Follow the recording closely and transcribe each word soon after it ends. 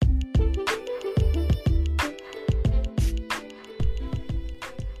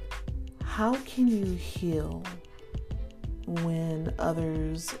How can you heal when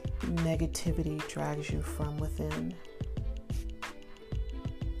others' negativity drags you from within?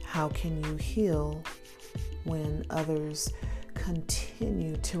 How can you heal when others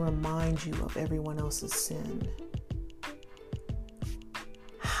continue to remind you of everyone else's sin?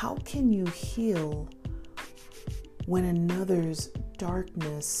 How can you heal when another's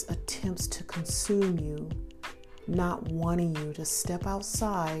darkness attempts to consume you, not wanting you to step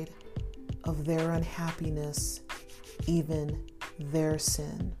outside of their unhappiness, even their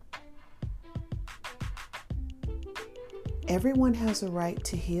sin? Everyone has a right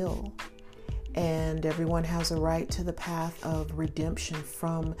to heal, and everyone has a right to the path of redemption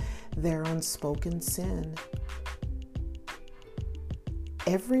from their unspoken sin.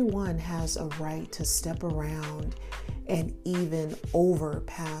 Everyone has a right to step around and even over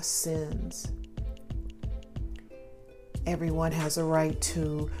past sins. Everyone has a right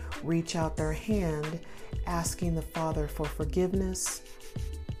to reach out their hand, asking the Father for forgiveness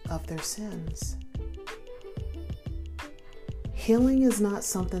of their sins. Healing is not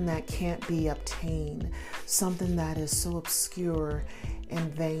something that can't be obtained, something that is so obscure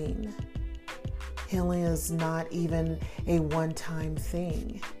and vain. Healing is not even a one-time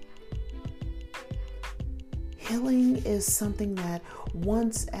thing. Healing is something that,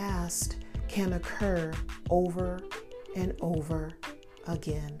 once asked, can occur over and over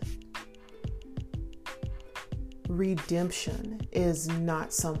again. Redemption is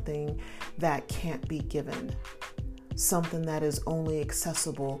not something that can't be given, something that is only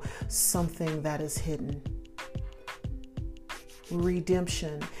accessible, something that is hidden.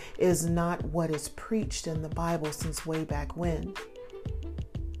 Redemption is not what is preached in the Bible since way back when.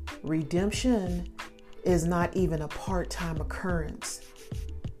 Redemption is not even a part-time occurrence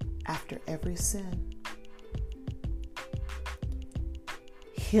after every sin.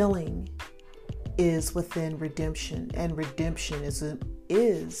 Healing is within redemption, and redemption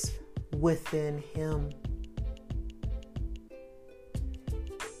is within Him.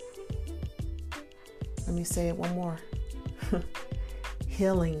 Let me say it one more.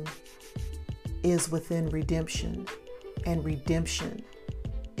 Healing is within redemption, and redemption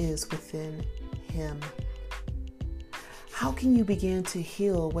is within Him. How can you begin to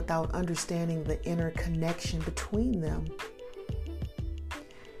heal without understanding the inner connection between them?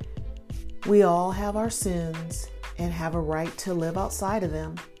 We all have our sins and have a right to live outside of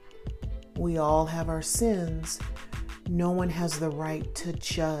them. We all have our sins. No one has the right to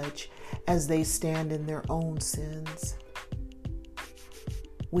judge as they stand in their own sins.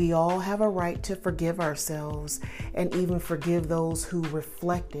 We all have a right to forgive ourselves and even forgive those who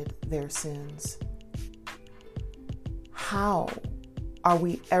reflected their sins. How are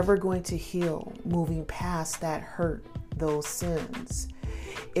we ever going to heal moving past that hurt, those sins?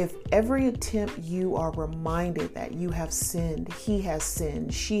 If every attempt you are reminded that you have sinned, he has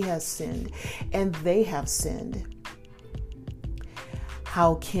sinned, she has sinned, and they have sinned,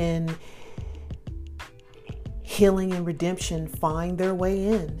 how can healing and redemption find their way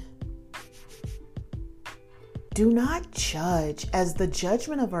in? Do not judge, as the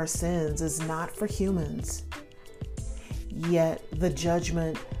judgment of our sins is not for humans. Yet the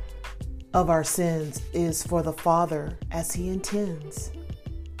judgment of our sins is for the Father as He intends.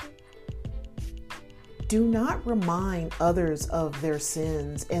 Do not remind others of their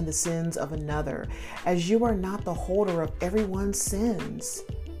sins and the sins of another, as you are not the holder of everyone's sins.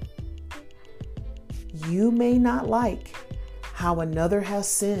 You may not like how another has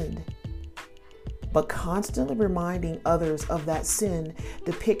sinned, but constantly reminding others of that sin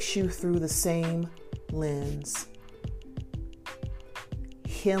depicts you through the same lens.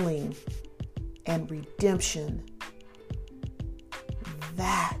 Healing and redemption,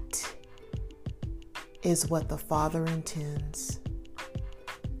 that is what the Father intends.